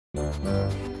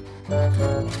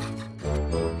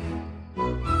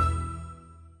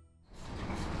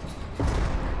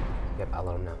Yep, I'll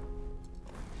let him know.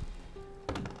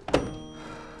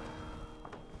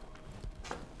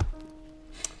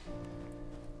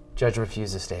 Judge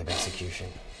refused a stay of execution.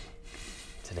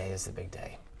 Today is the big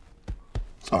day.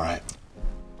 It's all right.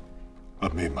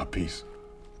 I've made my peace.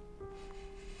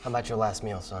 How about your last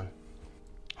meal, son?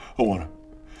 I want a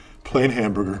plain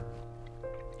hamburger,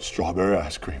 strawberry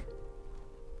ice cream.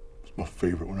 It's my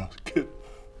favorite when I was a kid.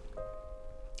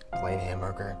 Plain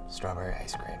hamburger, strawberry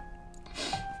ice cream.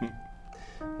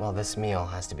 Well, this meal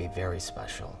has to be very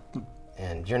special.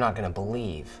 And you're not gonna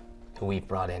believe who we've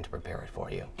brought in to prepare it for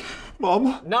you.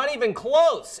 Mama? Not even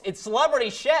close. It's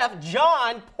celebrity chef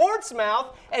John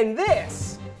Portsmouth, and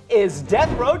this is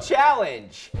Death Row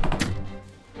Challenge.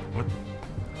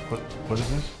 What is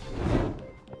this?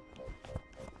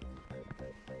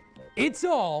 It's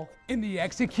all in the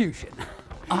execution.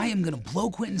 I am gonna blow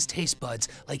Quentin's taste buds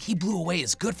like he blew away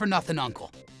his good-for-nothing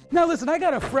uncle. Now listen, I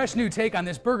got a fresh new take on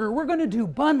this burger. We're gonna do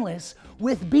bunless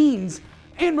with beans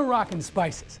and Moroccan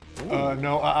spices.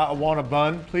 No, I want a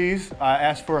bun, please. I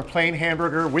asked for a plain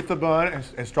hamburger with the bun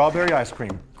and strawberry ice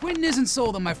cream. Quentin isn't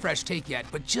sold on my fresh take yet,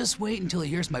 but just wait until he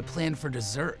hears my plan for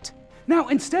dessert. Now,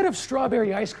 instead of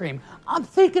strawberry ice cream, I'm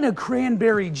thinking of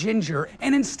cranberry ginger,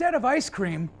 and instead of ice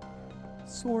cream,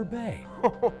 sorbet.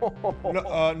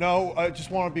 No, I just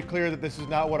want to be clear that this is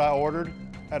not what I ordered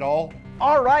at all.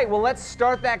 All right, well, let's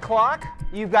start that clock.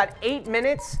 You've got 8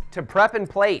 minutes to prep and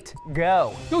plate.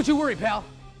 Go. Don't you worry, pal.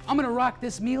 I'm gonna rock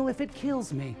this meal if it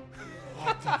kills me.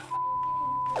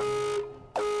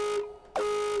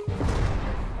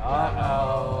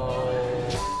 Uh-oh.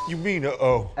 You mean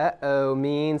uh-oh? Uh-oh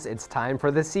means it's time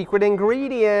for the secret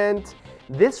ingredient.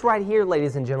 This right here,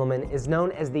 ladies and gentlemen, is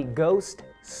known as the ghost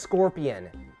scorpion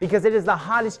because it is the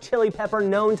hottest chili pepper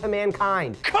known to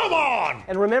mankind. Come on!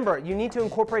 And remember, you need to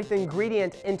incorporate the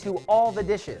ingredient into all the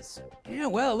dishes. Yeah,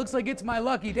 well, it looks like it's my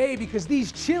lucky day because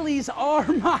these chilies are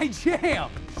my jam.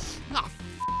 Oh,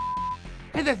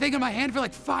 I had that thing in my hand for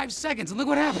like 5 seconds and look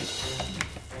what happened.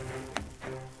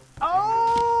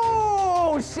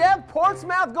 Oh, Chef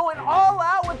Portsmouth going all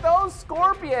out with those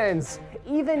scorpions,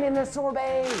 even in the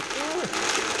sorbet.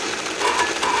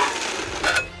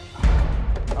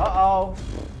 Uh-oh,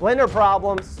 blender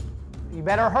problems. You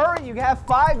better hurry, you have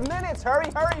 5 minutes. Hurry,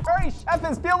 hurry, hurry, Chef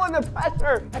is feeling the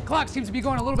pressure. That clock seems to be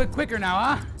going a little bit quicker now,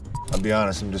 huh? I'll be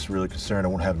honest, I'm just really concerned I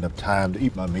won't have enough time to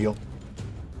eat my meal.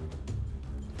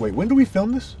 Wait, when do we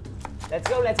film this? Let's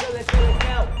go, let's go, let's go, let's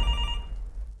go.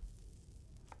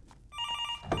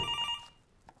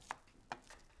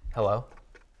 Hello?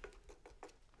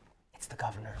 It's the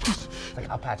governor. Like,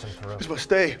 I'll patch him through. It's my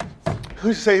stay.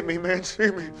 Please save me, man,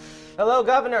 save me. Hello,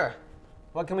 Governor.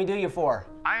 What can we do you for?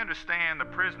 I understand the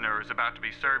prisoner is about to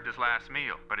be served his last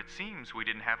meal, but it seems we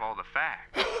didn't have all the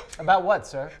facts. About what,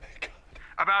 sir?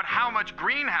 About how much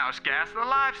greenhouse gas the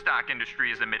livestock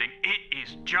industry is emitting. It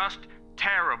is just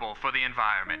terrible for the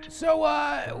environment. So,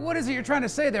 what is it you're trying to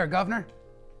say there, Governor?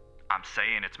 I'm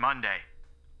saying it's Monday.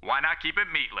 Why not keep it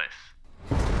meatless?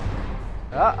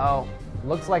 Uh-oh.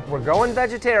 Looks like we're going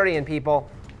vegetarian, people.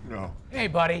 No. Hey,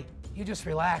 buddy, you just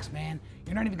relax, man.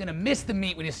 You're not even gonna miss the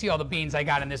meat when you see all the beans I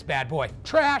got in this bad boy.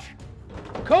 Trash!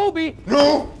 Kobe!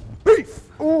 No! Beef!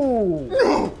 Ooh!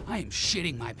 No! I am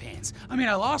shitting my pants. I mean,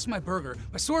 I lost my burger,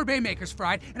 my sorbet maker's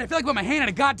fried, and I feel like I put my hand on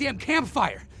a goddamn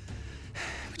campfire.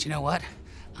 But you know what?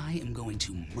 I am going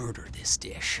to murder this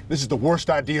dish. This is the worst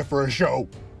idea for a show.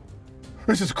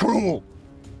 This is cruel.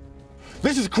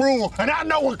 This is cruel, and I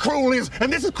know what cruel is,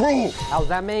 and this is cruel. How's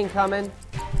that main coming?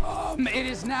 It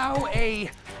is now a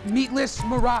meatless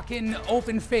Moroccan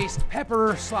open-faced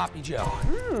pepper sloppy joe.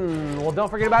 Well, don't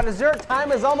forget about dessert.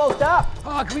 Time is almost up.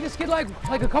 Can we just get like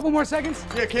a couple more seconds?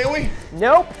 Yeah, can we?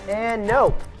 Nope and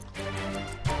nope.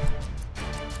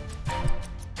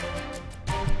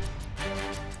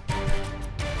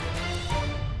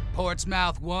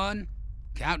 Portsmouth 1,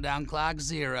 countdown clock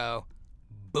 0.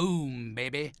 Boom,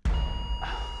 baby.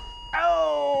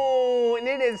 Oh, and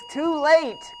it is too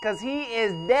late, because he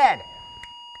is dead.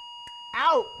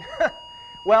 Out.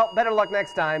 Well, better luck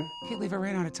next time. Can't believe I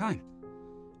ran out of time.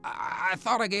 I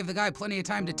thought I gave the guy plenty of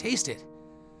time to taste it.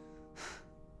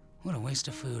 What a waste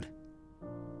of food.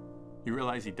 You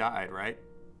realize he died, right?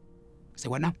 Say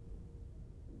what now?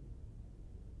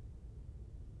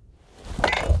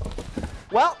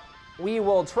 Well, we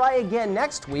will try again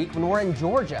next week when we're in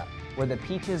Georgia, where the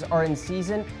peaches are in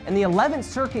season, and the 11th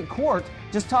Circuit Court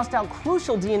just tossed out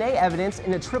crucial DNA evidence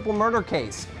in a triple murder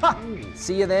case. Ha!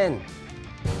 See you then.